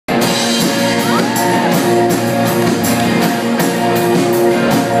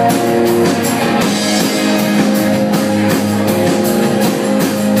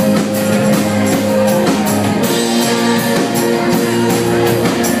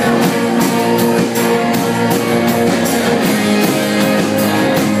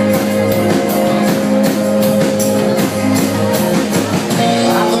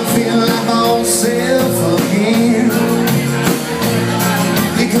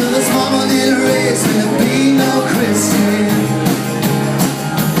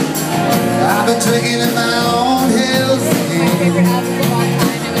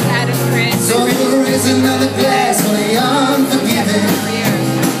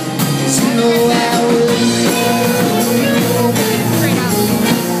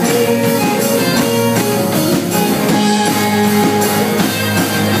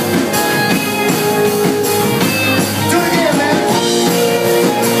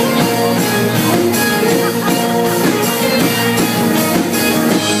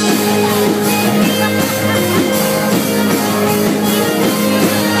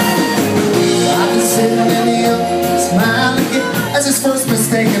first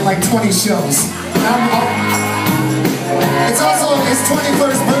mistake in like 20 shows. It's also his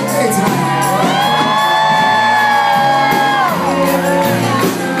 21st birthday tonight.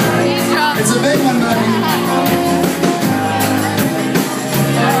 It's a big one, buddy.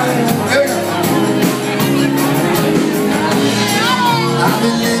 Here we go. I've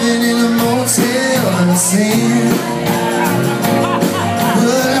been living in a motel and sin,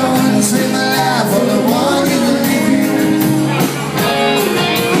 but I wouldn't trade my life for the one you believe in.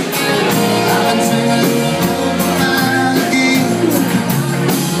 I've been dreaming mine again,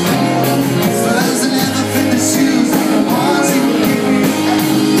 but I never fit the shoes of the ones you believe in.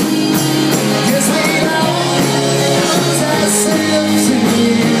 Guess we don't lose ourselves in the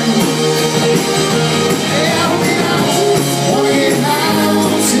end. Yeah, we don't wanna get high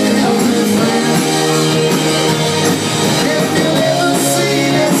on to help me friend. If you ever see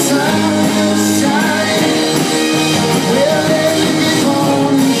that sun shine, well, let me be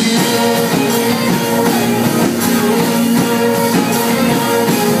born again.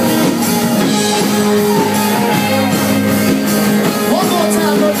 One more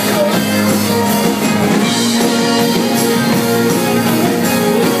time, let's go.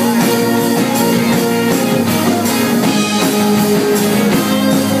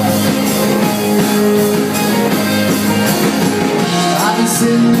 I've been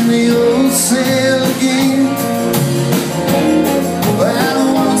sitting in the old cell again, but I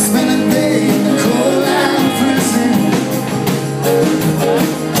don't want to spend a day in the cold line prison.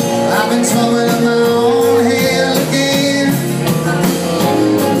 I've been throwing up my own hell again,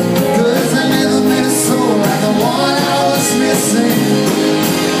 'cause I never met a soul like the one I was missing.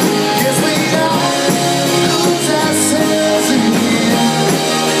 Guess we don't lose ourselves in the end.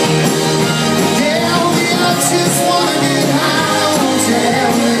 Yeah, we all just wanna get high on to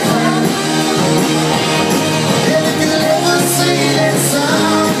help me find. And if you ever see that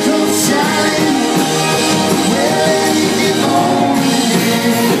sun come shining, well, then you get on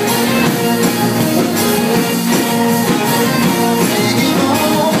again. You get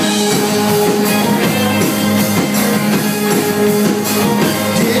on.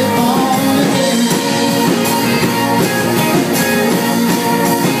 Get on again.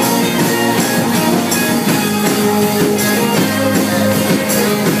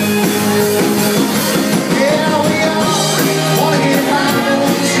 Yeah, we all wanna get high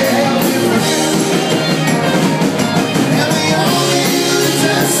on to help me friend. And we only lose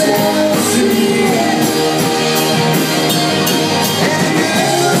ourselves in the end. And if you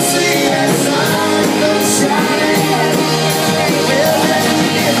ever see that sun come shining, well, then you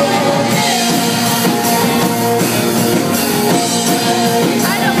get on again.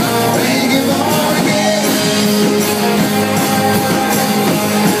 When you get on again.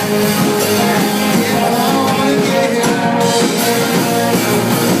 Get on again.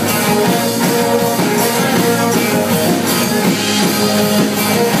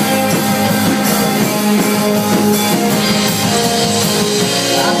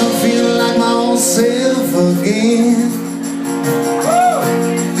 I've been feeling like my old self again,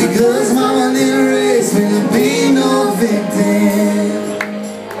 because mama didn't raise me to be no victim.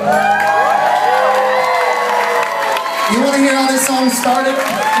 You want to hear how this song started?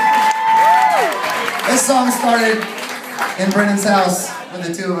 This song started in Brennan's house with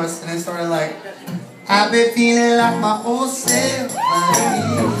the two of us, and it started like, I've been feeling like my old self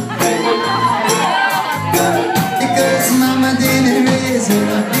again, because mama didn't raise me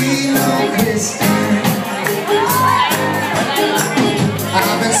to be no Christian.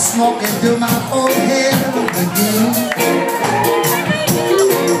 I've been smoking through my old head again,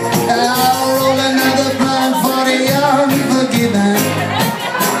 and I'll roll another blunt for the unforgiven.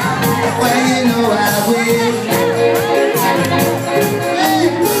 Well, you know I will.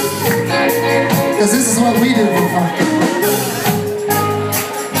 'Cause this is what we do for fun.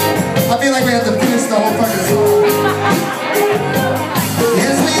 I feel like we have to finish the whole fucking song.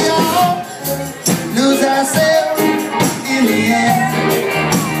 Yes, we all lose ourselves in the end,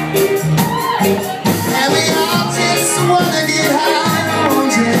 and we all just wanna get high on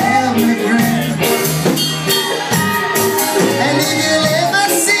to help me friend. And if you'll ever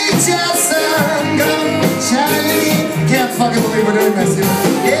see your sun come shining, can't fucking believe we're doing this.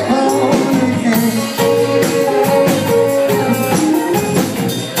 Get on again.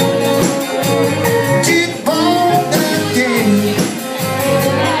 Keep on again.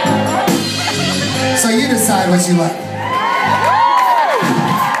 So you decide what you like.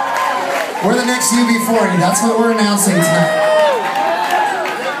 We're the next UB40. That's what we're announcing tonight.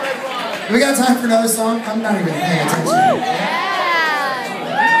 We got time for another song? I'm not even paying attention.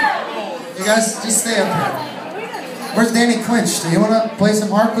 You guys, just stay up here. Where's Danny Clinch? Do you want to play some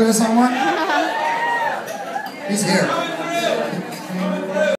harp with us on one? He's here.